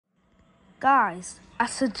Guys, I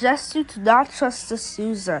suggest you to not trust this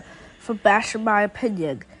user for bashing my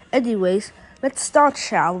opinion. Anyways, let's start,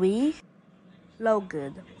 shall we?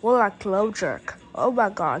 Logan, more like low jerk. Oh my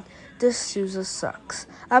god, this user sucks.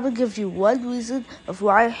 I'm gonna give you one reason of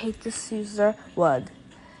why I hate this user. One,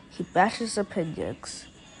 he bashes opinions.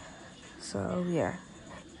 So yeah.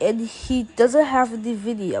 And he doesn't have any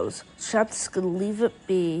videos, so I'm just gonna leave it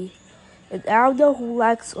be. And I don't know who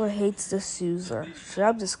likes or hates this user, so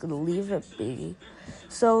I'm just gonna leave it be.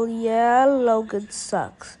 So yeah, Logan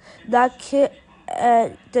sucks. Now I can't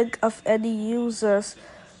think of any users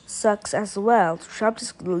sucks as well, so I'm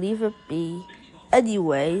just gonna leave it be.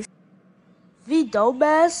 Anyways, V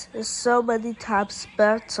Gomez is so many times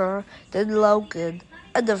better than Logan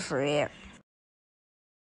and the rants.